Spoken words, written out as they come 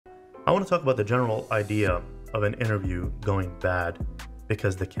I want to talk about the general idea of an interview going bad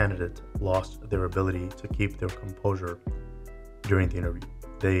because the candidate lost their ability to keep their composure during the interview.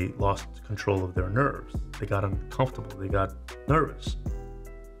 They lost control of their nerves. They got uncomfortable. They got nervous.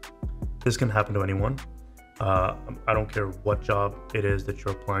 This can happen to anyone. I don't care what job it is that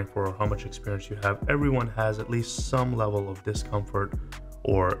you're applying for or how much experience you have. Everyone has at least some level of discomfort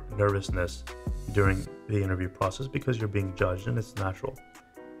or nervousness during the interview process because you're being judged, and it's natural.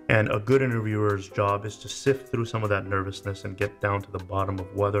 And a good interviewer's job is to sift through some of that nervousness and get down to the bottom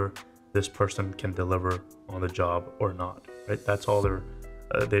of whether this person can deliver on the job or not. Right? That's all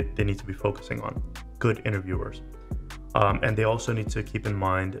they need to be focusing on. Good interviewers. And they also need to keep in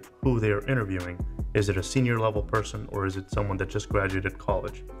mind who they're interviewing. Is it a senior level person or is it someone that just graduated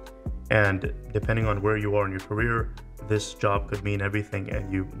college? And depending on where you are in your career, this job could mean everything,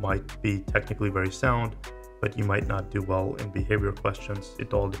 and you might be technically very sound, but you might not do well in behavior questions.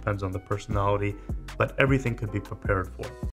 It all depends on the personality, but everything could be prepared for.